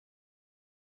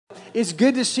it's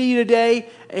good to see you today.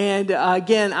 And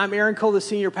again, I'm Aaron Cole, the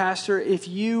senior pastor. If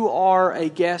you are a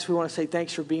guest, we want to say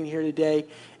thanks for being here today.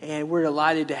 And we're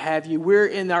delighted to have you. We're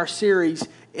in our series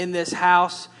in this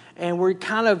house. And we're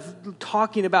kind of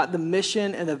talking about the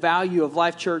mission and the value of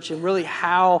Life Church and really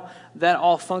how that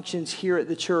all functions here at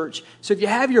the church. So if you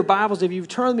have your Bibles, if you've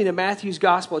turned with me to Matthew's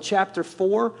Gospel, chapter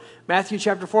 4. Matthew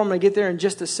chapter 4, I'm going to get there in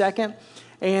just a second.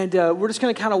 And we're just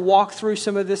going to kind of walk through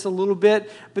some of this a little bit.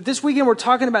 But this weekend, we're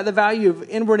talking about the value of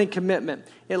inward and commitment.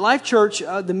 At Life Church,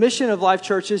 the mission of Life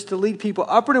Church is to lead people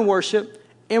upward in worship,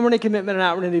 inward in commitment, and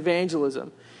outward in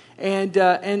evangelism. And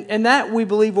that, we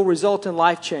believe, will result in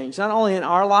life change, not only in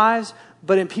our lives,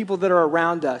 but in people that are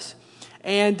around us.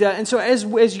 And so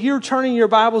as you're turning your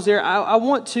Bibles there, I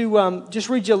want to just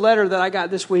read you a letter that I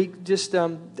got this week.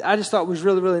 I just thought was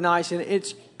really, really nice. And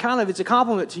it's a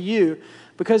compliment to you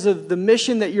because of the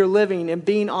mission that you're living and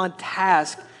being on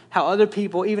task, how other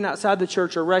people, even outside the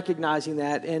church, are recognizing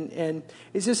that. And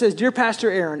it just says, Dear Pastor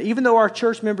Aaron, even though our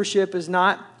church membership is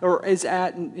not, or is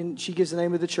at, and she gives the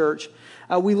name of the church,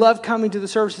 we love coming to the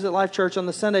services at Life Church on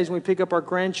the Sundays when we pick up our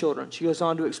grandchildren. She goes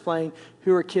on to explain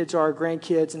who her kids are,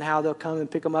 grandkids, and how they'll come and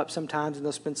pick them up sometimes, and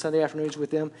they'll spend Sunday afternoons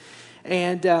with them.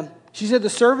 And she said, the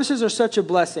services are such a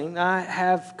blessing. I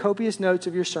have copious notes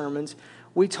of your sermons.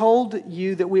 We told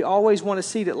you that we always want a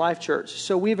seat at Life Church,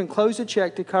 so we've enclosed a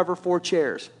check to cover 4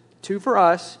 chairs, 2 for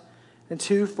us and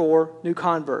 2 for new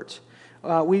converts.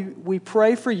 We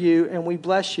pray for you and we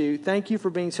bless you. Thank you for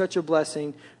being such a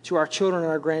blessing to our children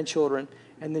and our grandchildren.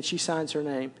 And then she signs her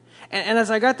name. And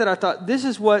as I got that, I thought, this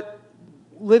is what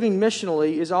living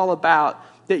missionally is all about,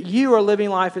 that you are living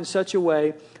life in such a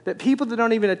way that people that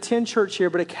don't even attend church here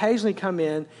but occasionally come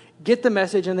in, get the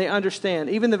message, and they understand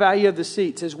even the value of the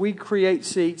seats. As we create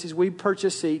seats, as we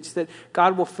purchase seats, that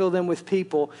God will fill them with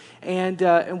people. And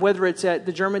whether it's at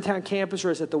the Germantown campus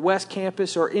or it's at the West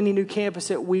campus or any new campus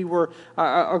that we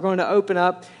are going to open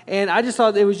up. And I just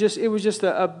thought it was just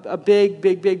a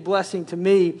big blessing to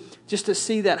me just to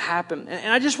see that happen.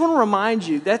 And I just want to remind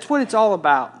you, that's what it's all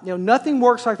about. You know, nothing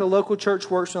works like the local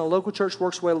church works, and the local church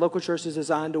works the way the local church is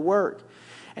designed to work.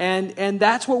 And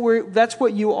that's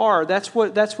what you are. That's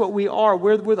what we are.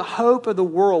 We're the hope of the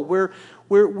world.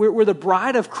 We're the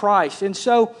bride of Christ. And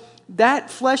so that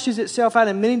fleshes itself out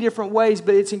in many different ways,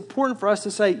 but it's important for us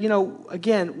to say,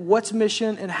 again, what's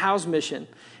mission and how's mission?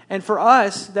 And for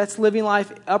us, that's living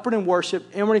life upward in worship,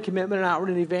 inward in commitment, and outward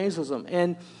in evangelism.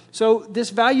 And so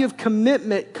this value of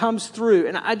commitment comes through.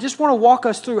 And I just want to walk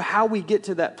us through how we get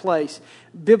to that place,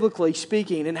 biblically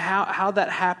speaking, and how that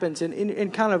happens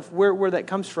and kind of where that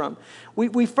comes from.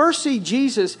 We first see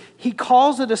Jesus, he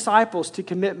calls the disciples to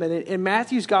commitment. In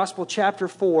Matthew's Gospel, chapter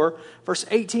 4, verse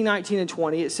 18, 19, and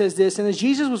 20, it says this, And as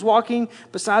Jesus was walking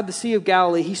beside the Sea of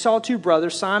Galilee, he saw 2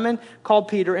 brothers, Simon, called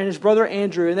Peter, and his brother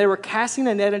Andrew, and they were casting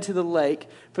a net into the lake,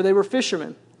 for they were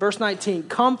fishermen. Verse 19,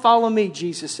 Come follow me,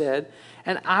 Jesus said,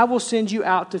 and I will send you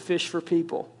out to fish for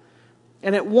people.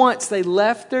 And at once they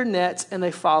left their nets and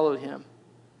they followed him.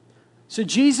 So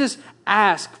Jesus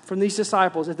asked from these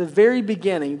disciples at the very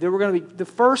beginning, they were going to be the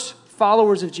first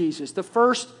followers of Jesus, the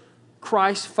first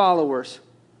Christ followers.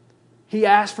 He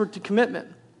asked for commitment.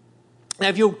 Now,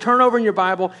 if you'll turn over in your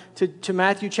Bible to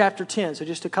Matthew chapter 10, so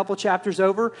just a couple chapters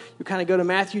over, you kind of go to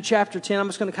Matthew chapter 10. I'm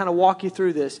just going to kind of walk you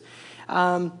through this.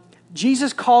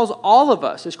 Jesus calls all of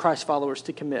us as Christ followers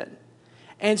to commit.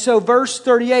 And so verse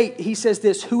 38, he says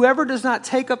this, Whoever does not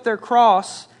take up their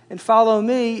cross and follow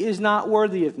me is not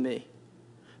worthy of me.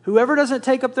 Whoever doesn't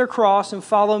take up their cross and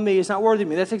follow me is not worthy of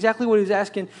me. That's exactly what he was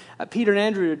asking Peter and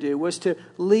Andrew to do, was to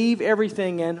leave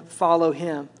everything and follow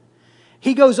him.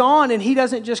 He goes on and he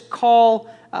doesn't just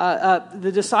call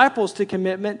the disciples to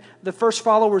commitment, the first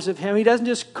followers of him. He doesn't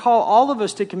just call all of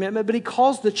us to commitment, but he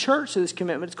calls the church to this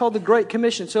commitment. It's called the Great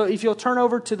Commission. So if you'll turn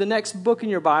over to the next book in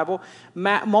your Bible,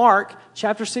 Mark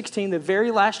chapter 16, the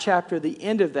very last chapter, the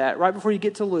end of that, right before you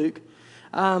get to Luke,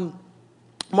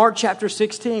 Mark chapter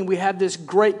 16, we have this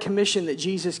Great Commission that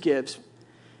Jesus gives.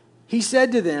 He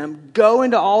said to them, Go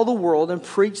into all the world and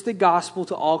preach the gospel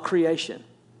to all creation.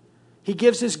 He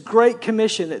gives this great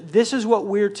commission that this is what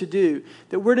we're to do,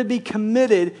 that we're to be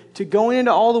committed to going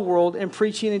into all the world and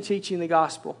preaching and teaching the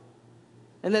gospel.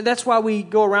 And that's why we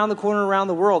go around the corner around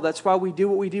the world. That's why we do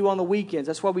what we do on the weekends.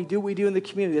 That's why we do what we do in the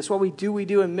community. That's why we do what we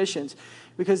do in missions,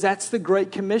 because that's the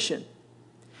Great Commission.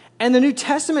 And the New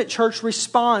Testament church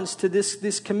responds to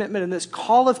this commitment and this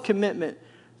call of commitment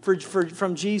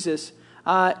from Jesus.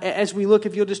 As we look,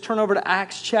 if you'll just turn over to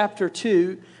Acts chapter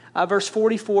 2, verse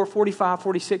 44, 45,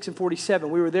 46, and 47.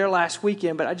 We were there last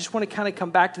weekend, but I just want to kind of come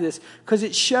back to this because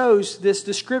it shows this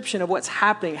description of what's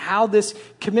happening, how this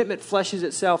commitment fleshes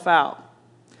itself out.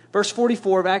 Verse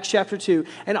 44 of Acts chapter 2.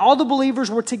 And all the believers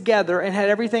were together and had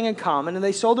everything in common. And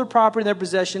they sold their property and their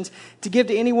possessions to give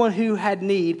to anyone who had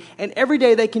need. And every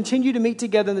day they continued to meet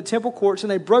together in the temple courts. And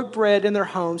they broke bread in their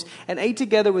homes and ate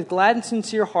together with glad and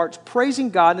sincere hearts, praising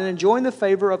God and enjoying the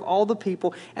favor of all the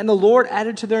people. And the Lord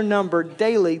added to their number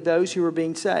daily those who were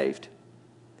being saved.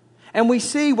 And we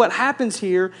see what happens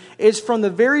here is from the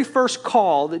very first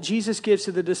call that Jesus gives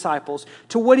to the disciples,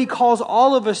 to what he calls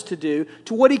all of us to do,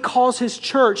 to what he calls his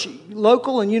church,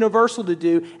 local and universal, to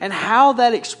do, and how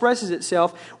that expresses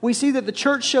itself, we see that the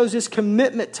church shows its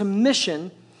commitment to mission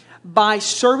by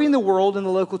serving the world in the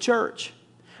local church.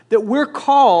 That we're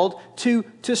called to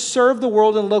serve the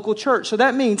world in the local church. So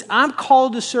that means I'm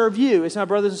called to serve you as my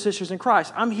brothers and sisters in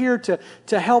Christ. I'm here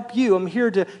to help you. I'm here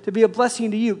to be a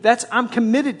blessing to you. I'm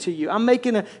committed to you. I'm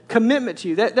making a commitment to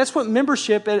you. That's what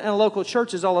membership in a local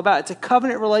church is all about. It's a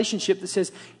covenant relationship that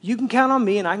says you can count on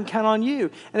me and I can count on you.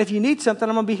 And if you need something,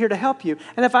 I'm going to be here to help you.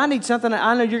 And if I need something,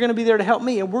 I know you're going to be there to help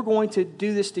me, and we're going to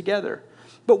do this together.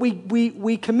 But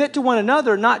we commit to one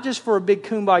another, not just for a big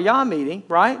kumbaya meeting,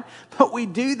 right? But we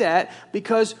do that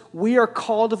because we are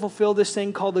called to fulfill this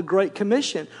thing called the Great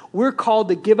Commission. We're called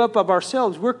to give up of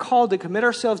ourselves. We're called to commit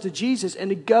ourselves to Jesus and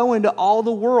to go into all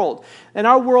the world. And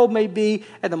our world may be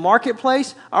at the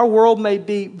marketplace. Our world may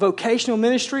be vocational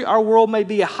ministry. Our world may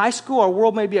be a high school. Our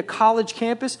world may be a college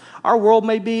campus. Our world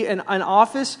may be an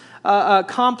office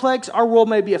complex. Our world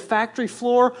may be a factory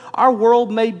floor. Our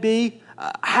world may be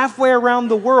halfway around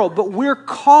the world, but we're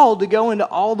called to go into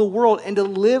all the world and to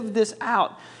live this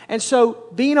out. And so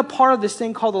being a part of this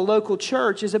thing called the local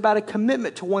church is about a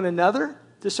commitment to one another,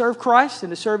 to serve Christ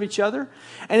and to serve each other.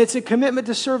 And it's a commitment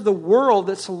to serve the world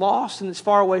that's lost and that's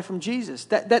far away from Jesus.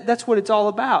 That's what it's all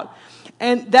about.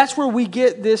 And that's where we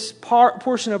get this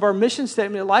portion of our mission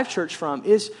statement at Life Church from,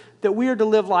 is that we are to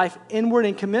live life inward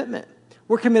in commitment.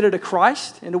 We're committed to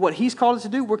Christ and to what He's called us to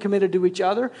do. We're committed to each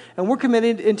other, and we're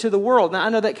committed into the world. Now, I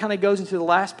know that kind of goes into the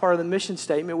last part of the mission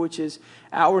statement, which is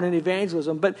outward and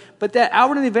evangelism. But that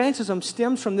outward and evangelism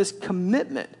stems from this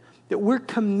commitment, that we're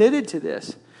committed to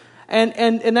this.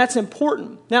 And that's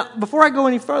important. Now, before I go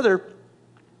any further,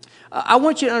 I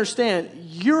want you to understand,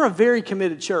 you're a very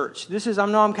committed church. I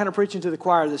know I'm kind of preaching to the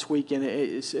choir this weekend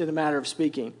in a matter of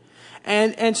speaking.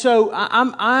 And so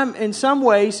I'm in some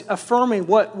ways affirming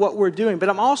what we're doing, but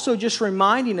I'm also just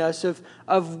reminding us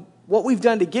of what we've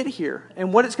done to get here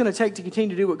and what it's going to take to continue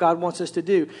to do what God wants us to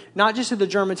do. Not just at the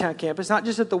Germantown campus, not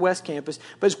just at the West campus,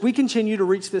 but as we continue to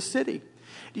reach this city.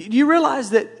 Do you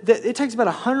realize that it takes about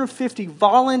 150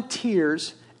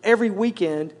 volunteers every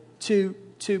weekend to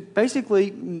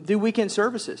basically do weekend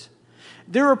services?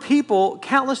 There are people,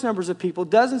 countless numbers of people,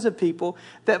 dozens of people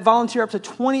that volunteer up to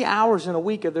 20 hours in a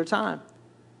week of their time.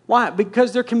 Why?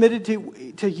 Because they're committed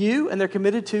to you, and they're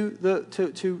committed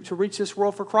to reach this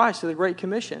world for Christ, to the Great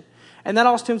Commission. And that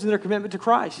all stems from their commitment to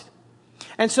Christ.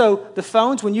 And so the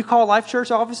phones, when you call Life Church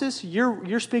offices,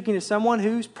 you're speaking to someone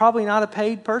who's probably not a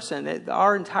paid person.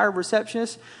 Our entire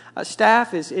receptionist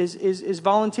staff is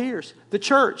volunteers. The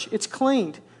church, it's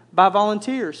cleaned by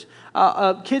volunteers.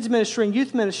 Kids ministry and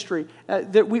youth ministry,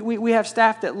 that we have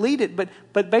staff that lead it,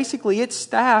 but basically it's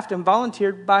staffed and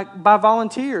volunteered by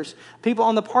volunteers. People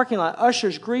on the parking lot,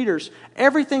 ushers, greeters,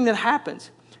 everything that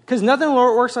happens. Because nothing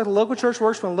works like the local church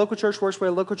works when the local church works where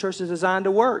the local church is designed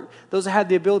to work. Those that have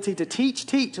the ability to teach.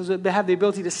 Those that have the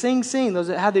ability to sing. Those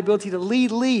that have the ability to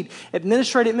lead.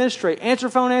 Administrate, answer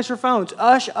phones.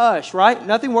 Ush, right?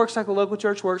 Nothing works like the local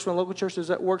church works when the local church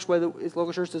works where the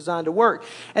local church is designed to work.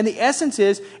 And the essence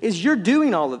is you're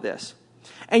doing all of this.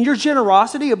 And your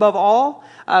generosity above all,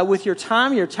 with your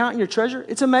time, your talent, and your treasure,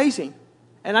 it's amazing.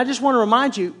 And I just want to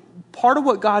remind you, part of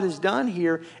what God has done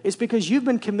here is because you've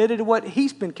been committed to what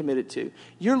He's been committed to.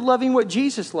 You're loving what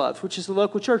Jesus loves, which is the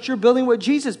local church. You're building what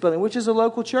Jesus is building, which is the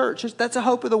local church. That's a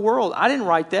hope of the world. I didn't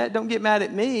write that. Don't get mad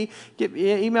at me.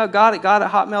 Email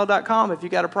god@hotmail.com if you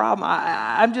got a problem.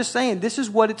 I'm just saying this is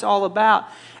what it's all about.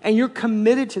 And you're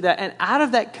committed to that. And out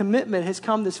of that commitment has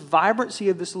come this vibrancy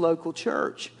of this local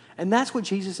church. And that's what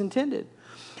Jesus intended.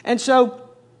 And so,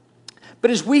 but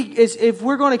if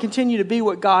we're going to continue to be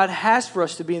what God has for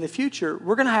us to be in the future,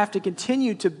 we're going to have to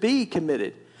continue to be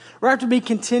committed. We're going to have to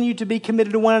continue to be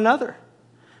committed to one another.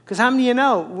 Because how many of you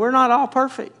know, we're not all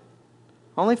perfect.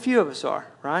 Only a few of us are,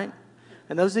 right?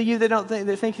 And those of you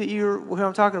that think that you're who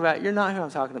I'm talking about, you're not who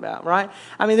I'm talking about, right?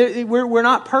 I mean, we're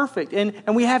not perfect, and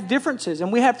we have differences,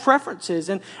 and we have preferences,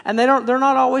 and they're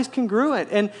not always congruent,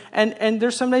 and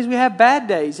there's some days we have bad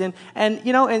days, and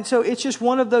so it's just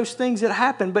one of those things that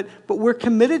happen. But we're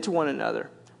committed to one another.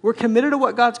 We're committed to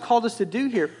what God's called us to do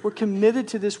here. We're committed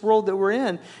to this world that we're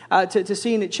in, to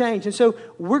seeing it change. And so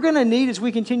we're going to need, as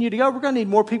we continue to go, we're going to need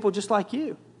more people just like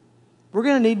you. We're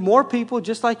going to need more people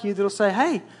just like you that'll say,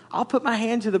 hey, I'll put my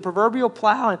hand to the proverbial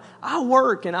plow and I'll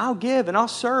work and I'll give and I'll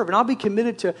serve and I'll be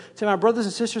committed to my brothers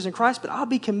and sisters in Christ, but I'll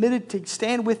be committed to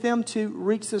stand with them to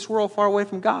reach this world far away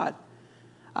from God.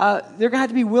 They're going to have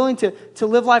to be willing to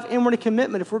live life inward in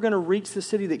commitment if we're going to reach the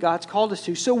city that God's called us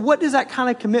to. So what does that kind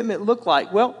of commitment look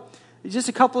like? Well, just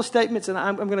a couple of statements and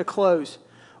I'm going to close.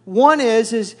 One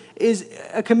is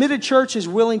a committed church is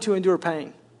willing to endure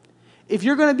pain. If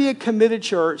you're going to be a committed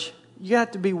church, you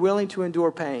have to be willing to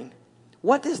endure pain.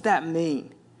 What does that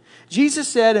mean? Jesus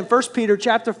said in 1 Peter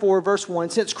chapter 4, verse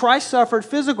 1, since Christ suffered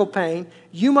physical pain,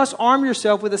 you must arm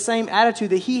yourself with the same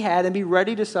attitude that he had and be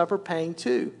ready to suffer pain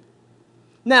too.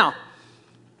 Now,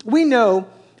 we know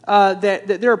that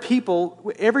there are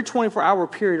people every 24-hour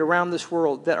period around this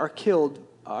world that are killed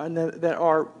and that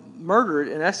are murdered,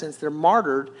 in essence, they're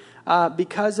martyred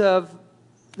because of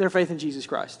their faith in Jesus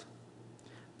Christ.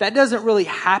 That doesn't really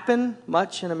happen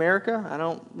much in America. I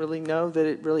don't really know that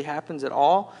it really happens at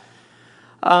all.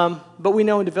 But we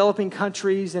know in developing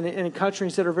countries and in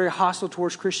countries that are very hostile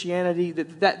towards Christianity,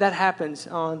 that happens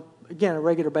on, again, a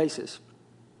regular basis.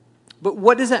 But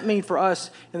what does that mean for us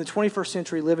in the 21st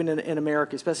century living in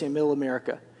America, especially in middle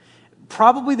America?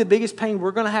 Probably the biggest pain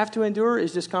we're going to have to endure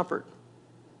is discomfort.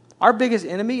 Our biggest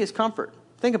enemy is comfort.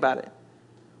 Think about it.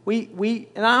 We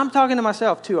and I'm talking to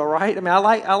myself too, all right? I mean, I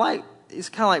like it's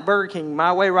kind of like Burger King,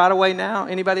 my way, right away now.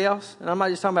 Anybody else? And I'm not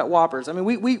just talking about Whoppers. I mean,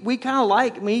 we kind of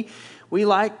like me. We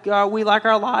like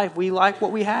our life. We like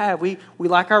what we have. We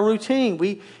like our routine.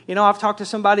 I've talked to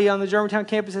somebody on the Germantown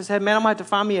campus that said, man, I'm going to have to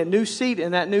find me a new seat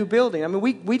in that new building. I mean,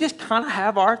 we just kind of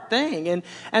have our thing.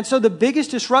 And so the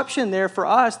biggest disruption there for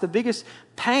us, the biggest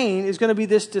pain is going to be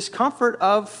this discomfort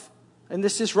and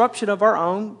this disruption of our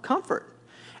own comfort.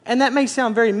 And that may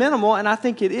sound very minimal, and I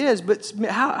think it is, but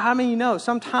how many know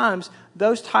sometimes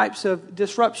those types of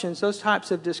disruptions, those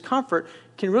types of discomfort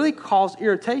can really cause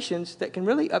irritations that can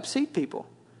really upset people.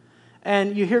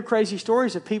 And you hear crazy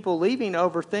stories of people leaving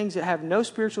over things that have no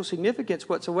spiritual significance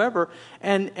whatsoever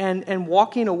and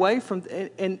walking away from,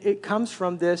 and it comes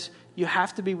from this, you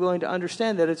have to be willing to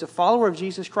understand that as a follower of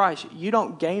Jesus Christ, you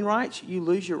don't gain rights, you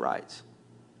lose your rights.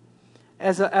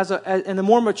 And the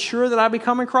more mature that I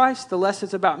become in Christ, the less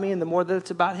it's about me and the more that it's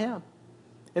about Him.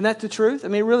 Isn't that the truth? I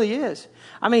mean, it really is.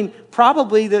 I mean,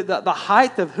 probably the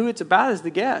height of who it's about is the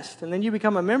guest. And then you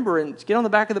become a member and get on the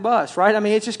back of the bus, right? I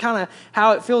mean, it's just kind of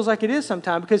how it feels like it is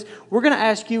sometimes. Because we're going to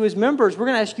ask you as members, we're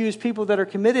going to ask you as people that are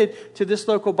committed to this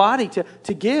local body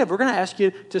to give. We're going to ask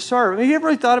you to serve. I mean, have you ever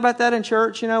really thought about that in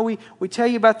church? You know, we tell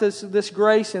you about this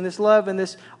grace and this love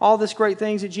and all this great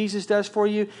things that Jesus does for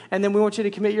you. And then we want you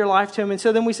to commit your life to Him. And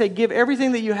so then we say, give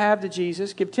everything that you have to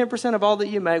Jesus. Give 10% of all that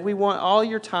you make. We want all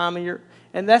your time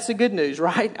and that's the good news,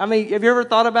 right? I mean, have you ever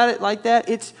thought about it like that?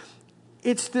 It's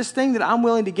this thing that I'm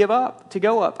willing to give up, to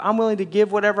go up. I'm willing to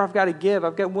give whatever I've got to give.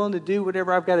 I'm willing to do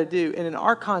whatever I've got to do. And in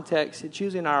our context, it's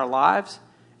usually in our lives,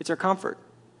 it's our comfort.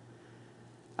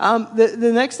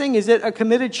 The next thing is that a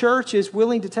committed church is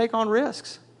willing to take on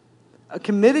risks. A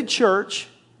committed church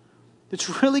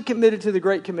that's really committed to the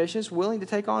Great Commission is willing to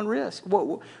take on risks.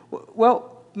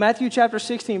 Well, Matthew chapter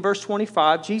 16, verse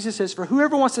 25, Jesus says, for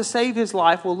whoever wants to save his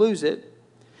life will lose it.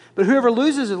 But whoever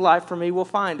loses his life for me will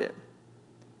find it.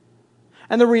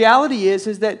 And the reality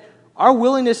is that our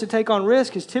willingness to take on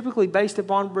risk is typically based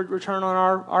upon return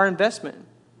on our investment.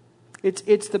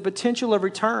 It's the potential of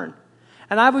return.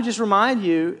 And I would just remind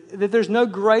you that there's no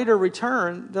greater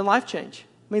return than life change.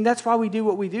 I mean, that's why we do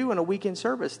what we do in a weekend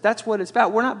service. That's what it's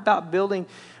about. We're not about building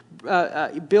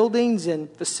buildings and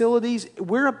facilities.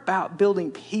 We're about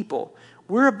building people.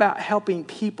 We're about helping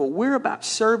people. We're about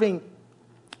serving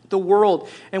the world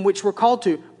in which we're called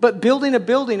to. But building a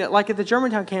building like at the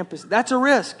Germantown campus, that's a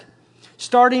risk.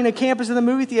 Starting a campus in the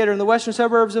movie theater in the western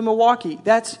suburbs of Milwaukee,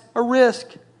 that's a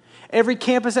risk. Every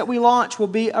campus that we launch will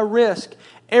be a risk.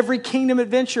 Every kingdom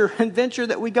adventure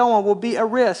that we go on will be a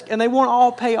risk. And they won't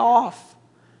all pay off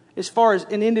as far as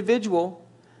an individual,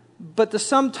 but the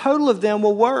sum total of them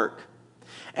will work.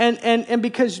 And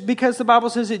because the Bible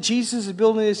says that Jesus is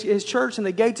building his church and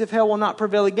the gates of hell will not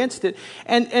prevail against it.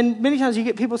 And many times you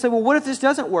get people say, well, what if this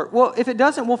doesn't work? Well, if it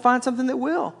doesn't, we'll find something that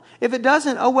will. If it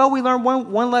doesn't, we learn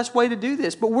one less way to do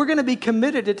this. But we're going to be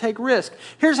committed to take risk.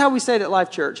 Here's how we say it at Life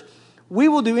Church. We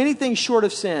will do anything short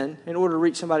of sin in order to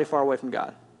reach somebody far away from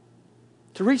God.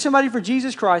 To reach somebody for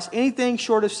Jesus Christ, anything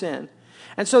short of sin.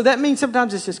 And so that means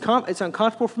sometimes it's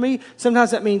uncomfortable for me.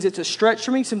 Sometimes that means it's a stretch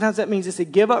for me. Sometimes that means it's a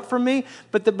give up for me.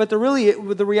 But the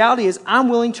reality is I'm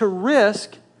willing to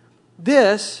risk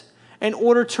this in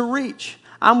order to reach.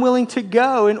 I'm willing to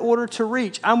go in order to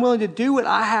reach. I'm willing to do what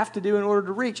I have to do in order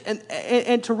to reach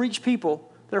and to reach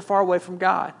people that are far away from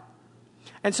God.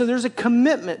 And so there's a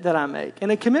commitment that I make,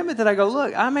 and a commitment that I go,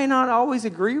 look, I may not always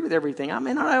agree with everything. I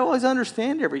may not always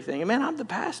understand everything. Man, I'm the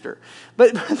pastor.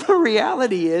 But the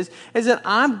reality is that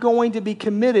I'm going to be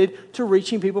committed to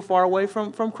reaching people far away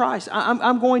from Christ.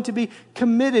 I'm going to be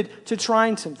committed to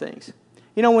trying some things.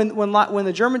 You know, when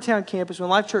the Germantown campus, when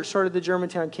Life Church started the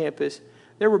Germantown campus,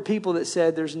 there were people that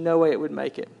said there's no way it would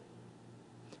make it.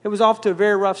 It was off to a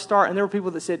very rough start, and there were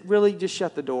people that said, really, just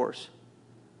shut the doors.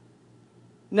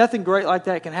 Nothing great like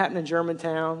that can happen in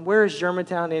Germantown. Where is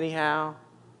Germantown anyhow?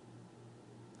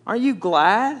 Aren't you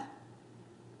glad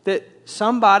that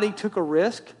somebody took a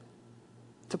risk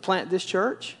to plant this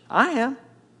church? I am.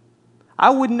 I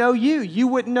wouldn't know you. You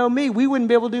wouldn't know me. We wouldn't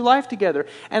be able to do life together.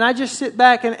 And I just sit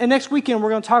back, and next weekend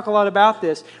we're going to talk a lot about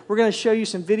this. We're going to show you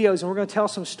some videos, and we're going to tell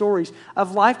some stories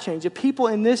of life change, of people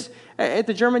in this, at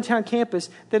the Germantown campus,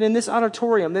 that in this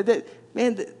auditorium,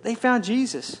 they found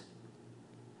Jesus.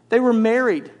 They were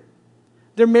married.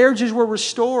 Their marriages were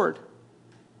restored.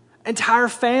 Entire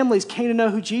families came to know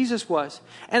who Jesus was.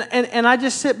 And I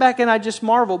just sit back and I just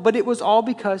marvel. But it was all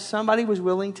because somebody was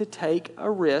willing to take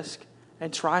a risk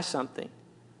and try something.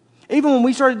 Even when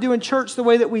we started doing church the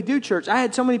way that we do church, I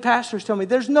had so many pastors tell me,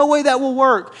 there's no way that will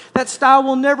work. That style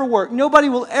will never work. Nobody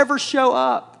will ever show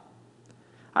up.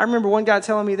 I remember one guy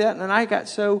telling me that, and then I got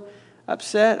so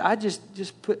upset,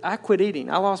 I quit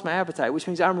eating. I lost my appetite, which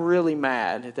means I'm really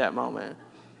mad at that moment.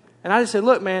 And I just said,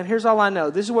 look, man, here's all I know.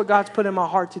 This is what God's put in my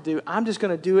heart to do. I'm just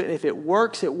going to do it. And if it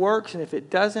works, it works. And if it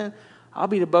doesn't, I'll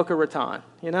be to Boca Raton.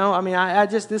 You know, I mean,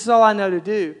 this is all I know to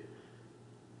do.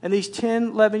 And these 10,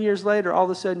 11 years later, all of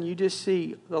a sudden, you just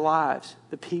see the lives,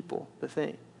 the people, the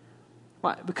thing.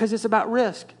 Why? Because it's about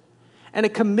risk. And a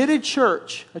committed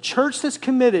church, a church that's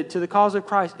committed to the cause of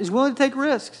Christ, is willing to take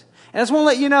risks. And I just want to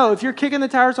let you know, if you're kicking the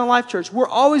tires on Life Church, we're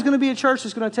always going to be a church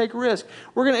that's going to take risks.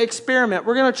 We're going to experiment.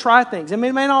 We're going to try things. I mean,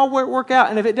 it may not all work out.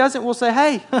 And if it doesn't, we'll say,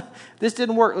 hey, this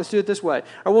didn't work. Let's do it this way.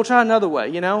 Or we'll try another way,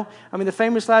 you know. I mean, the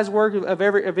famous last word of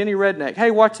any redneck,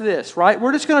 hey, watch this, right?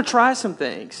 We're just going to try some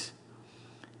things.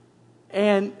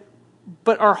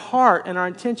 But our heart and our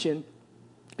intention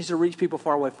is to reach people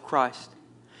far away from Christ.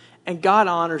 And God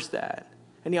honors that.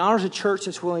 And He honors a church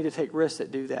that's willing to take risks that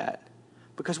do that.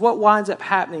 Because what winds up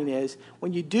happening is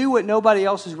when you do what nobody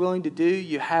else is willing to do,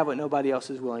 you have what nobody else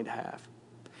is willing to have.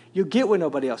 You get what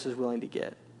nobody else is willing to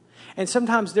get. And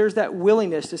sometimes there's that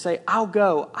willingness to say, I'll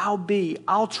go,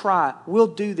 I'll try, we'll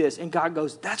do this. And God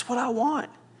goes, that's what I want.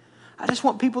 I just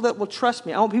want people that will trust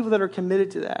me. I want people that are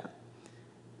committed to that.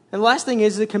 And the last thing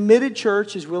is the committed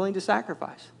church is willing to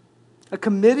sacrifice. A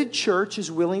committed church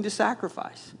is willing to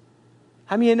sacrifice.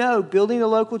 How many of you know building a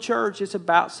local church is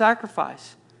about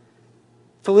sacrifice?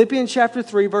 Philippians chapter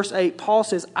 3, verse 8, Paul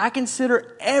says, I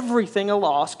consider everything a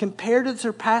loss compared to the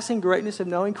surpassing greatness of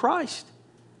knowing Christ.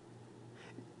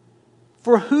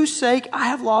 For whose sake I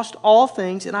have lost all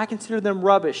things, and I consider them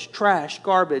rubbish, trash,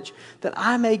 garbage, that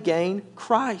I may gain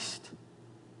Christ.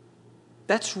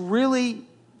 That's really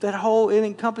it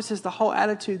encompasses the whole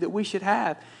attitude that we should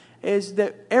have, is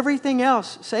that everything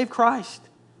else, save Christ.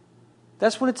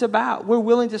 That's what it's about. We're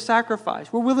willing to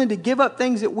sacrifice. We're willing to give up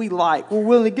things that we like. We're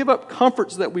willing to give up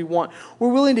comforts that we want.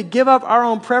 We're willing to give up our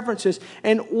own preferences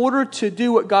in order to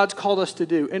do what God's called us to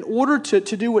do, in order to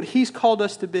do what He's called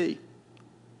us to be.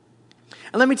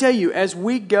 And let me tell you, as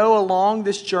we go along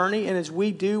this journey and as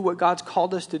we do what God's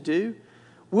called us to do,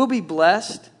 we'll be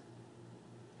blessed.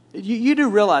 You do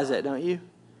realize that, don't you?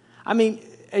 I mean,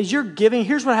 as you're giving,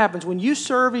 here's what happens. When you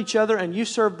serve each other and you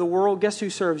serve the world, guess who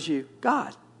serves you?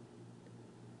 God.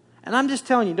 And I'm just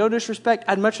telling you, no disrespect,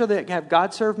 I'd much rather have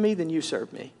God serve me than you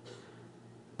serve me.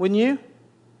 Wouldn't you?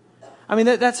 I mean,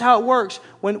 that's how it works.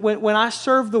 When I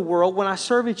serve the world, when I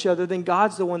serve each other, then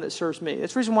God's the one that serves me.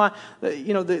 That's the reason why,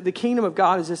 the kingdom of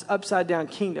God is this upside-down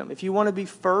kingdom. If you want to be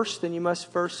first, then you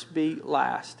must first be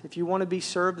last. If you want to be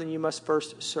served, then you must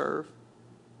first serve.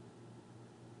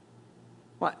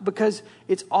 Why? Because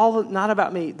it's all not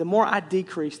about me. The more I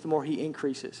decrease, the more He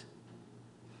increases.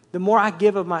 The more I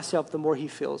give of myself, the more He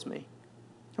fills me.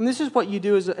 And this is what you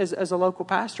do as a local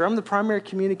pastor. I'm the primary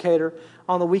communicator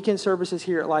on the weekend services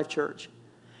here at Life Church.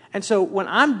 And so when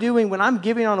I'm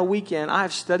giving on a weekend,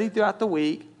 I've studied throughout the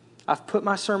week. I've put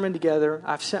my sermon together.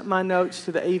 I've sent my notes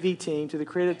to the AV team, to the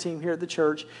creative team here at the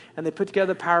church, and they put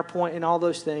together PowerPoint and all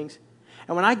those things.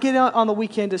 And when I get out on the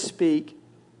weekend to speak,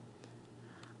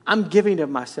 I'm giving of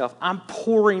myself. I'm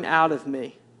pouring out of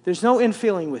me. There's no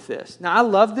infilling with this. Now, I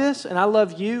love this, and I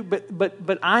love you,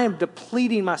 but I am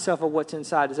depleting myself of what's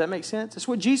inside. Does that make sense? That's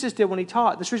what Jesus did when he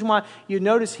taught. That's the reason why you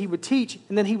notice he would teach,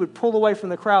 and then he would pull away from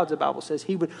the crowds, the Bible says.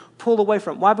 He would pull away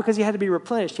from them. Why? Because he had to be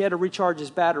replenished. He had to recharge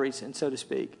his batteries, and so to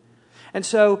speak. And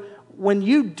so when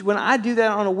I do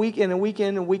that on a week in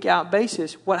and week out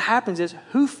basis, what happens is,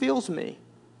 who fills me?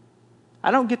 I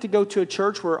don't get to go to a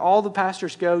church where all the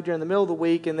pastors go during the middle of the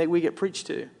week and we get preached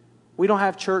to. We don't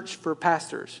have church for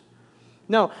pastors.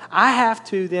 No, I have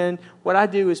to then, what I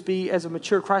do is be, as a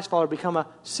mature Christ follower, become a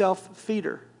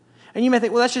self-feeder. And you may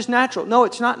think, well, that's just natural. No,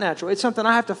 it's not natural. It's something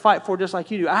I have to fight for just like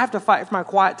you do. I have to fight for my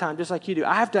quiet time just like you do.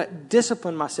 I have to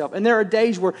discipline myself. And there are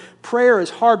days where prayer is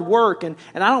hard work and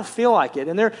I don't feel like it.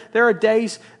 And there are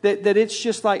days that it's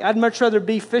just like, I'd much rather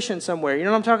be fishing somewhere. You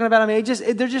know what I'm talking about? I mean,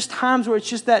 there's just times where it's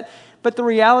just that. But the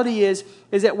reality is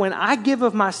that when I give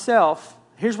of myself,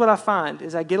 here's what I find,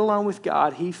 is I get alone with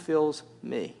God, He fills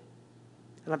me.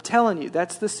 And I'm telling you,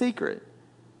 that's the secret.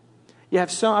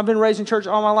 I've been raised in church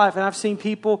all my life, and I've seen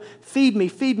people feed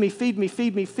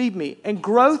me. And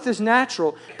growth is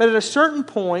natural, but at a certain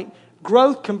point,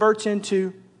 growth converts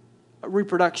into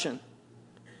reproduction.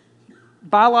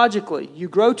 Biologically, you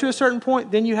grow to a certain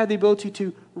point, then you have the ability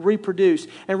to reproduce.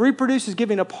 And reproduce is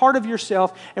giving a part of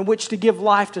yourself in which to give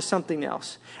life to something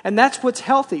else. And that's what's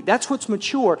healthy. That's what's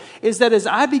mature. Is that as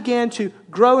I began to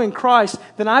grow in Christ,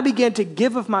 then I began to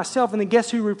give of myself. And then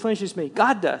guess who replenishes me?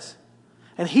 God does.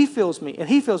 And He fills me. And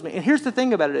He fills me. And here's the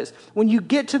thing about it is, when you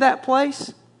get to that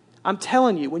place, I'm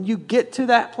telling you, when you get to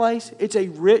that place, it's a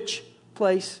rich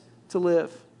place to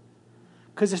live.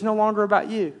 Because it's no longer about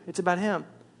you. It's about Him.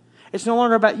 It's no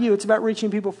longer about you. It's about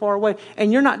reaching people far away.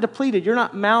 And you're not depleted. You're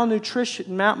not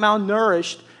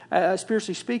malnourished,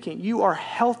 spiritually speaking. You are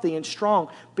healthy and strong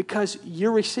because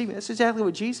you're receiving. That's exactly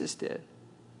what Jesus did.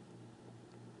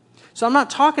 So I'm not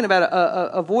talking about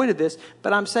a void of this,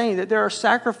 but I'm saying that there are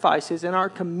sacrifices in our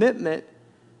commitment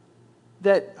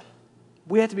that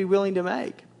we have to be willing to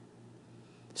make.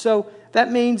 So that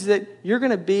means that you're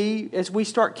going to be, as we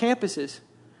start campuses,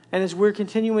 and as we're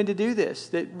continuing to do this,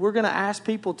 that we're going to ask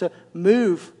people to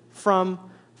move from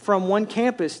one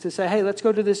campus to say, hey, let's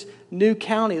go to this new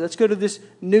county. Let's go to this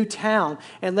new town.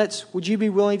 And would you be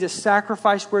willing to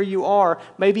sacrifice where you are,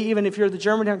 maybe even if you're at the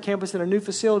Germantown campus in a new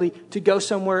facility, to go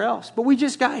somewhere else? But we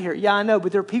just got here. Yeah, I know,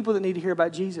 but there are people that need to hear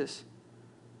about Jesus.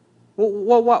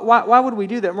 Well, why would we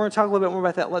do that? We're going to talk a little bit more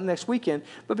about that next weekend.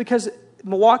 But because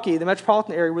Milwaukee, the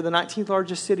metropolitan area, we're the 19th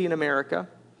largest city in America.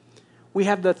 We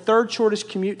have the third shortest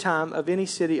commute time of any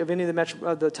city, of any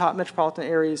of the top metropolitan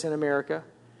areas in America.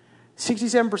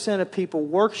 67% of people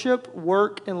worship,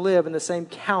 work, and live in the same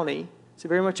county. It's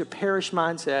very much a parish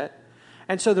mindset.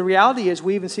 And so the reality is,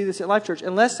 we even see this at Life Church,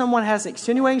 unless someone has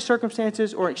extenuating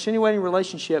circumstances or extenuating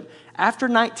relationship, after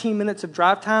 19 minutes of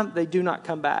drive time, they do not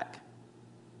come back.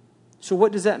 So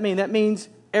what does that mean? That means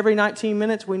every 19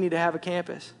 minutes we need to have a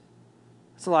campus.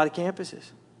 That's a lot of campuses.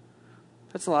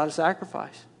 That's a lot of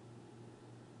sacrifice.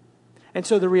 And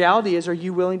so the reality is, are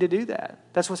you willing to do that?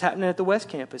 That's what's happening at the West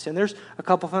Campus. And there's a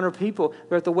couple hundred people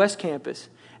that are at the West Campus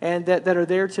and that are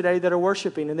there today that are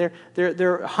worshiping. And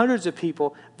there are hundreds of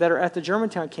people that are at the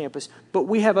Germantown campus. But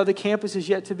we have other campuses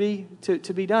yet to be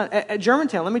done. At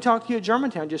Germantown, let me talk to you at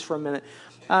Germantown just for a minute.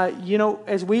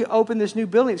 As we open this new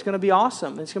building, it's going to be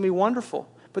awesome. It's going to be wonderful.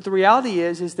 But the reality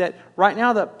is that right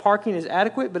now the parking is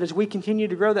adequate, but as we continue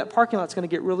to grow, that parking lot's going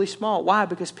to get really small. Why?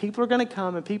 Because people are going to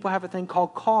come and people have a thing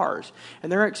called cars,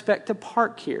 and they're expect to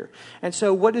park here. And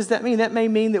so what does that mean? That may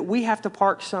mean that we have to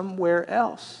park somewhere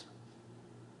else.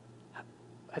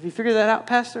 Have you figured that out,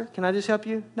 Pastor? Can I just help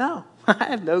you? No, I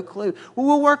have no clue. Well,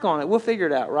 we'll work on it. We'll figure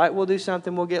it out, right? We'll do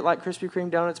something. We'll get like Krispy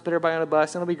Kreme donuts, put everybody on a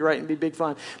bus, and it'll be great and be big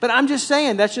fun. But I'm just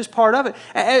saying that's just part of it.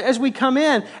 As we come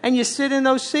in and you sit in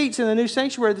those seats in the new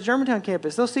sanctuary at the Germantown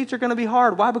campus, those seats are going to be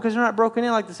hard. Why? Because they're not broken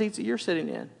in like the seats that you're sitting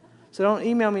in. So don't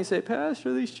email me and say,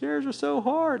 Pastor, these chairs are so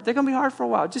hard. They're going to be hard for a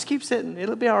while. Just keep sitting.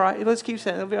 It'll be all right. Let's keep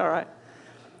sitting. It'll be all right.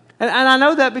 And I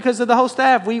know that because of the whole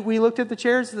staff. We looked at the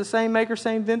chairs, the same maker,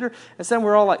 same vendor, and then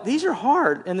we're all like, these are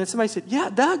hard. And then somebody said, yeah,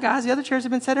 duh, guys, the other chairs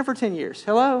have been set in for 10 years.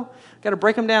 Hello? Got to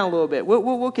break them down a little bit.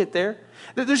 We'll get there.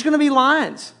 There's going to be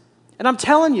lines. And I'm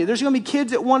telling you, there's going to be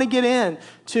kids that want to get in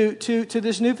to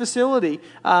this new facility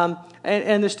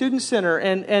and the student center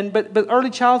but early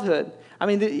childhood. I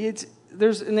mean,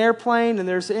 there's an airplane and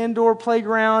there's an indoor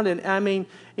playground. And I mean,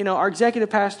 our executive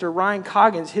pastor, Ryan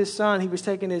Coggins, his son, he was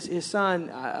taking his son,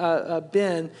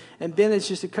 Ben, and Ben is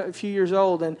just a few years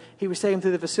old, and he was taking him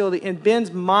to the facility, and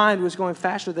Ben's mind was going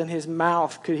faster than his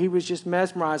mouth. He was just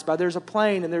mesmerized by, there's a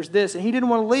plane, and there's this, and he didn't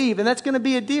want to leave, and that's going to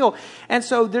be a deal. And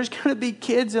so there's going to be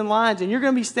kids in lines, and you're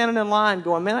going to be standing in line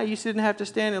going, man, I used to didn't have to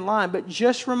stand in line. But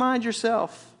just remind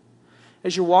yourself,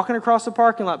 as you're walking across the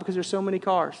parking lot, because there's so many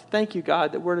cars, thank you,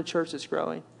 God, that we're the church that's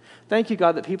growing. Thank you,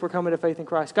 God, that people are coming to faith in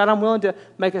Christ. God, I'm willing to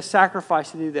make a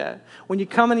sacrifice to do that. When you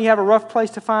come and you have a rough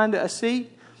place to find a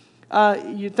seat,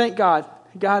 you thank God.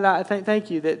 God, I thank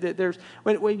you that there's,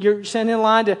 when you're standing in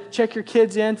line to check your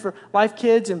kids in for Life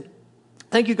Kids, and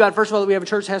thank you, God, first of all, that we have a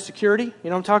church that has security. You know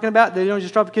what I'm talking about? They don't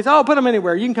just drop the kids, put them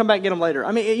anywhere. You can come back and get them later.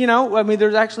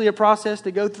 There's actually a process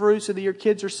to go through so that your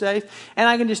kids are safe. And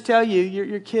I can just tell you,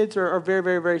 your kids are very,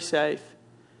 very, very safe.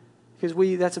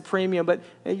 Because that's a premium. But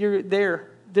you're there.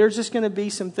 There's just going to be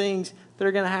some things that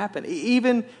are going to happen.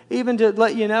 Even to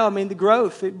let you know, the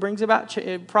growth, it brings about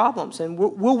problems. And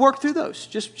we'll work through those.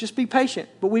 Just be patient.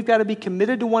 But we've got to be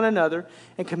committed to one another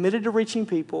and committed to reaching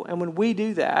people. And when we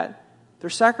do that,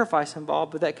 there's sacrifice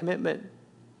involved, but that commitment,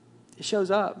 it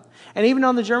shows up. And even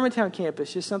on the Germantown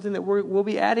campus, just something that we'll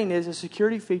be adding is a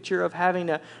security feature of having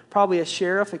probably a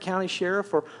sheriff, a county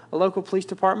sheriff, or a local police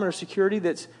department or security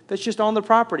that's just on the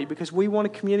property, because we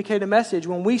want to communicate a message.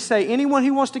 When we say anyone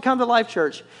who wants to come to Life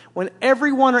Church, when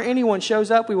everyone or anyone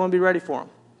shows up, we want to be ready for them.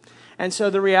 And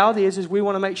so the reality is we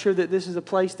want to make sure that this is a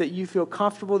place that you feel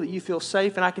comfortable, that you feel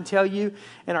safe. And I can tell you,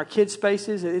 in our kids'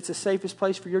 spaces, it's the safest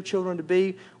place for your children to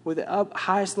be, with the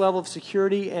highest level of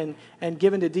security and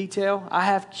given to detail. I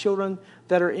have children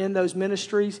that are in those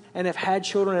ministries and have had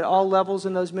children at all levels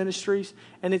in those ministries,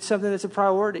 and it's something that's a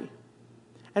priority.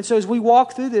 And so as we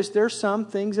walk through this, there's some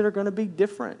things that are going to be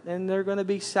different, and there are going to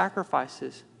be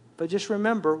sacrifices. But just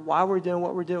remember why we're doing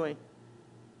what we're doing.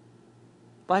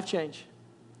 Life change.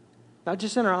 Not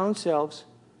just in our own selves,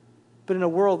 but in a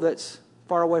world that's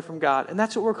far away from God. And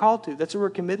that's what we're called to. That's what we're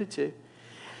committed to.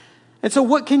 And so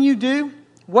what can you do?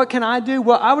 What can I do?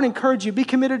 Well, I would encourage you, be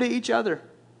committed to each other.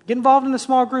 Get involved in a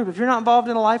small group. If you're not involved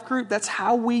in a life group, that's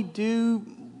how we do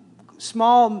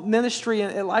small ministry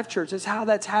at Life Church. That's how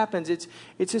that happens. It's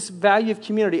this value of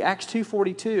community. Acts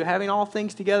 2:42, having all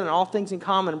things together and all things in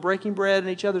common, and breaking bread in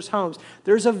each other's homes.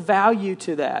 There's a value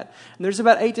to that. And there's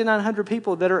about 800 to 900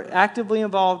 people that are actively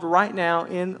involved right now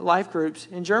in life groups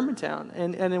in Germantown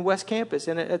and in West Campus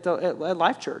and at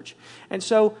Life Church. And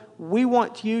so we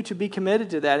want you to be committed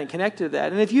to that and connected to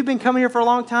that. And if you've been coming here for a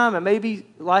long time and maybe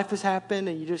life has happened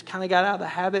and you just kind of got out of the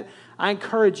habit, I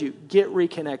encourage you, get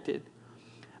reconnected.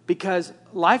 Because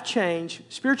life change,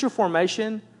 spiritual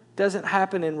formation, doesn't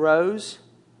happen in rows.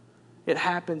 It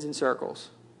happens in circles.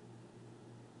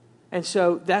 And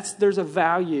so there's a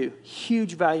value,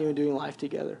 huge value in doing life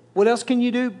together. What else can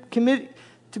you do? Commit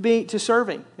to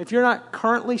serving. If you're not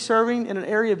currently serving in an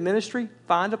area of ministry,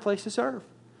 find a place to serve.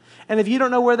 And if you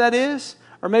don't know where that is,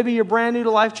 or maybe you're brand new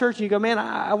to Life Church and you go, man,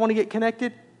 I want to get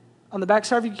connected. On the back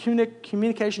side of your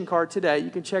communication card today,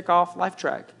 you can check off Life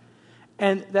Track.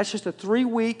 And that's just a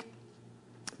 3-week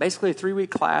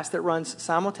class that runs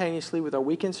simultaneously with our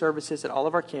weekend services at all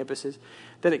of our campuses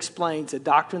that explains the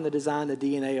doctrine, the design, the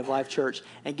DNA of Life Church,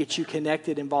 and gets you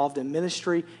connected, involved in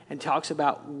ministry, and talks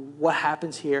about what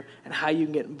happens here and how you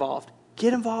can get involved.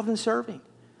 Get involved in serving.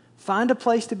 Find a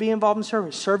place to be involved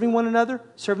in serving one another,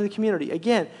 serving the community.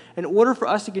 Again, in order for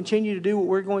us to continue to do what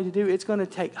we're going to do, it's going to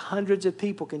take hundreds of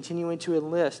people continuing to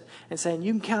enlist and saying,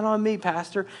 you can count on me,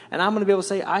 Pastor. And I'm going to be able to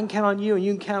say, I can count on you and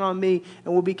you can count on me,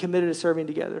 and we'll be committed to serving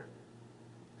together.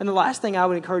 And the last thing I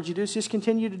would encourage you to do is just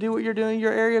continue to do what you're doing in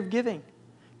your area of giving.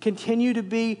 Continue to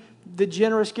be the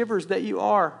generous givers that you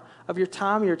are of your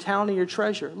time, your talent, and your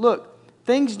treasure. Look,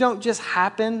 things don't just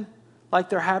happen like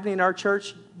they're happening in our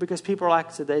church because people are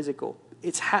lackadaisical.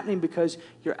 It's happening because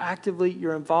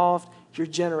you're involved, you're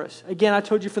generous. Again, I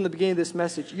told you from the beginning of this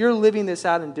message, you're living this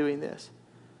out and doing this.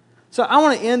 So I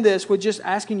want to end this with just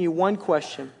asking you one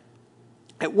question.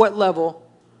 At what level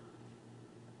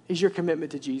is your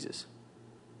commitment to Jesus?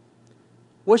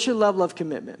 What's your level of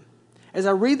commitment? As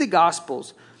I read the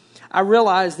Gospels, I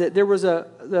realized that there was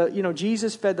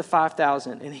Jesus fed the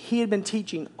 5,000, and he had been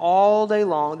teaching all day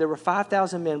long. There were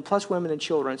 5,000 men plus women and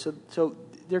children. So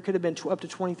there could have been up to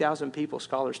 20,000 people,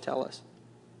 scholars tell us.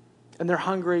 And they're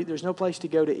hungry. There's no place to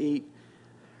go to eat.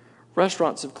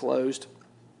 Restaurants have closed.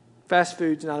 Fast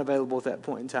food's not available at that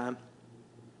point in time.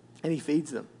 And he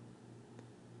feeds them.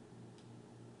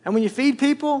 And when you feed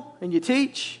people and you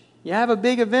teach, you have a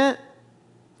big event,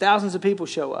 thousands of people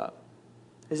show up.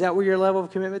 Is that where your level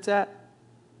of commitment's at?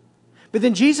 But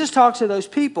then Jesus talks to those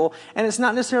people, and it's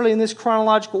not necessarily in this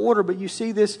chronological order, but you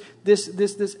see this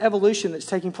evolution that's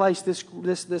taking place,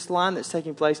 this line that's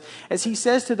taking place, as he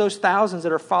says to those thousands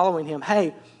that are following him,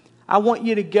 hey, I want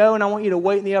you to go and I want you to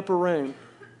wait in the upper room.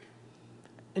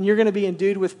 And you're going to be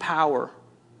endued with power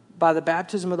by the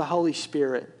baptism of the Holy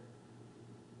Spirit.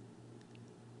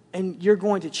 And you're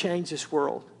going to change this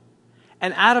world.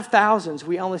 And out of thousands,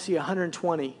 we only see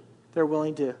 120 that are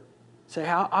willing to say,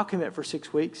 I'll commit for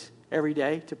 6 weeks every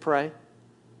day to pray.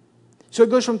 So it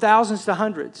goes from thousands to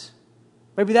hundreds.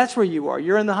 Maybe that's where you are.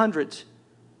 You're in the hundreds.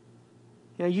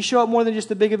 You know, you show up more than just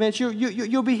the big events.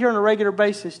 You'll be here on a regular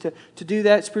basis to do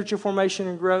that spiritual formation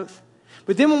and growth.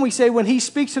 But then when he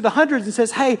speaks to the hundreds and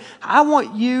says, hey, I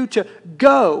want you to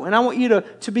go, and I want you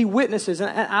to be witnesses, and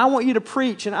I want you to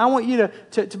preach, and I want you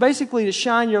to basically to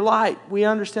shine your light, we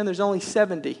understand there's only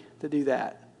 70 to do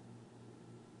that.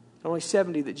 Only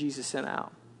 70 that Jesus sent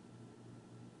out.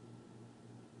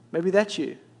 Maybe that's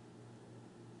you.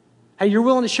 Hey, you're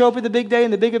willing to show up at the big day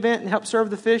and the big event and help serve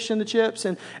the fish and the chips,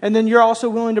 and then you're also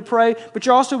willing to pray, but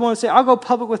you're also willing to say, I'll go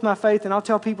public with my faith and I'll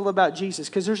tell people about Jesus,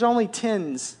 because there's only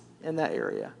tens in that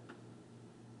area.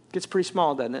 It gets pretty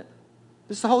small, doesn't it?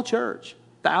 This is the whole church.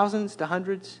 Thousands to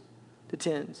hundreds to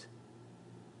tens.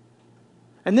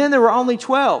 And then there were only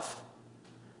 12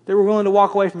 that were willing to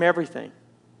walk away from everything.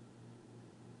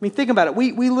 I mean, think about it.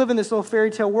 We live in this little fairy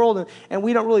tale world, and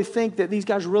we don't really think that these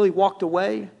guys really walked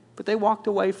away. But they walked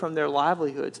away from their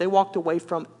livelihoods. They walked away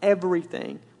from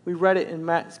everything. We read it in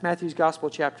Matthew's Gospel,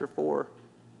 chapter 4,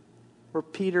 where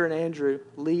Peter and Andrew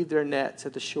leave their nets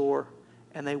at the shore,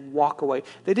 and they walk away.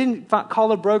 They didn't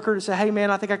call a broker to say, hey,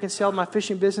 man, I think I can sell my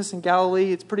fishing business in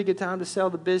Galilee. It's a pretty good time to sell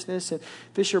the business, and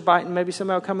fish are biting. Maybe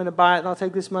somebody will come in to buy it, and I'll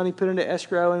take this money, put it into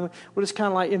escrow, and we'll just kind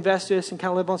of like invest this and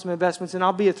kind of live on some investments, and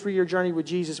I'll be a 3-year journey with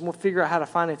Jesus, and we'll figure out how to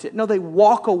finance it. No, they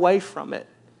walk away from it.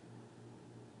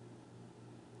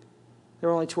 There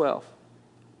were only 12.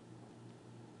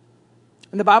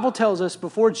 And the Bible tells us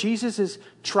before Jesus is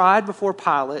tried before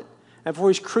Pilate and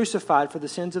before he's crucified for the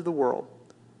sins of the world,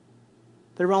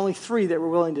 there were only 3 that were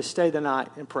willing to stay the night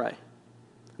and pray.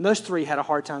 And those 3 had a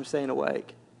hard time staying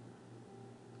awake.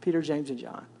 Peter, James, and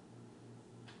John.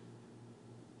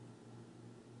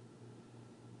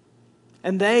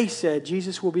 And they said,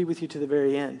 Jesus will be with you to the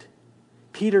very end.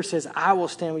 Peter says, I will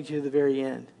stand with you to the very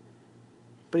end.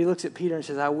 But he looks at Peter and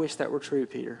says, I wish that were true,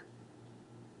 Peter.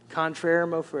 Contraire,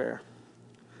 mon frère.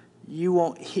 You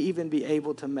won't even be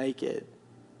able to make it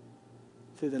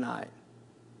through the night.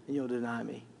 And you'll deny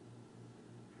me.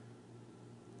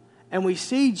 And we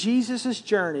see Jesus'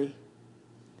 journey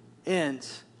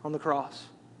ends on the cross.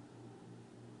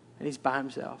 And he's by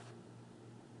himself.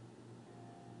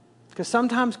 Because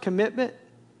sometimes commitment,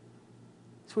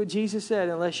 that's what Jesus said,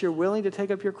 unless you're willing to take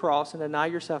up your cross and deny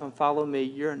yourself and follow me,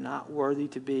 you're not worthy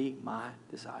to be my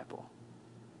disciple.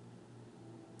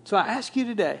 So I ask you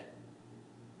today,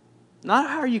 not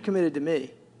how are you committed to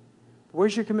me, but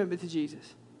where's your commitment to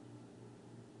Jesus?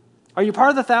 Are you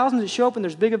part of the thousands that show up and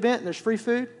there's a big event and there's free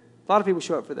food? A lot of people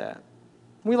show up for that.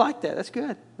 We like that. That's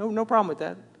good. No problem with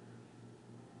that.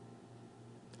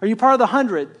 Are you part of the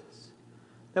 100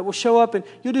 that will show up and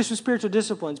you'll do some spiritual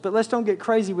disciplines, but let's don't get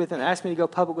crazy with it and ask me to go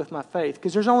public with my faith,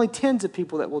 because there's only tens of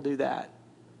people that will do that.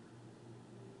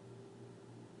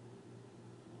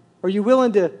 Are you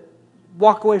willing to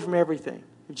walk away from everything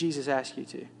if Jesus asks you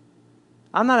to?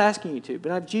 I'm not asking you to,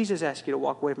 but if Jesus asks you to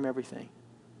walk away from everything,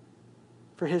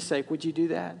 for his sake, would you do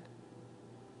that?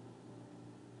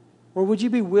 Or would you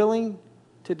be willing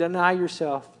to deny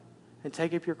yourself and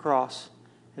take up your cross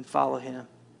and follow him?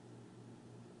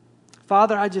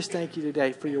 Father, I just thank you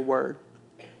today for your word.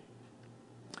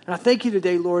 And I thank you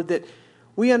today, Lord, that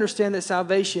we understand that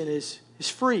salvation is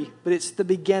free, but it's the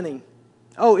beginning.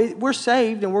 We're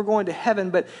saved and we're going to heaven,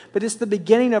 but it's the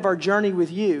beginning of our journey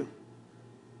with you.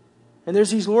 And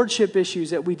there's these lordship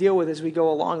issues that we deal with as we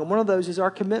go along, and one of those is our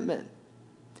commitment.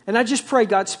 And I just pray,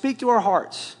 God, speak to our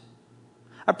hearts.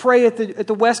 I pray at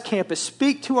the West Campus,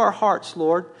 speak to our hearts,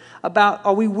 Lord, about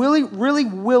are we really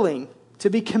willing to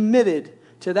be committed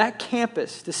to that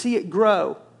campus, to see it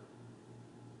grow?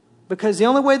 Because the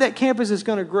only way that campus is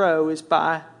going to grow is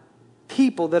by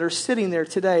people that are sitting there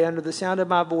today under the sound of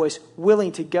my voice,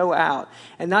 willing to go out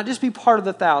and not just be part of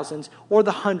the thousands or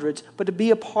the hundreds, but to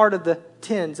be a part of the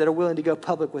tens that are willing to go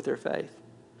public with their faith.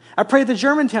 I pray at the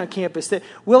Germantown campus that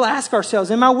we'll ask ourselves,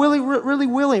 am I really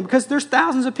willing? Because there's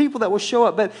thousands of people that will show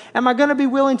up, but am I going to be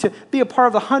willing to be a part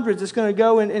of the hundreds that's going to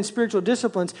go in spiritual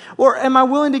disciplines? Or am I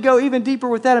willing to go even deeper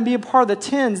with that and be a part of the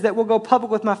tens that will go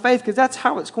public with my faith? Because that's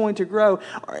how it's going to grow.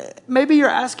 Or maybe you're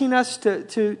asking us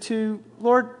to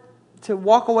Lord, to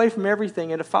walk away from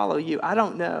everything and to follow you. I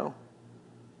don't know.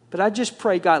 But I just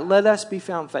pray, God, let us be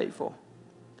found faithful.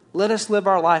 Let us live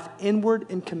our life inward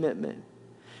in commitment.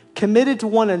 Committed to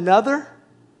one another,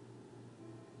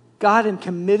 God, and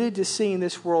committed to seeing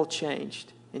this world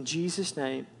changed. In Jesus'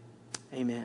 name, amen.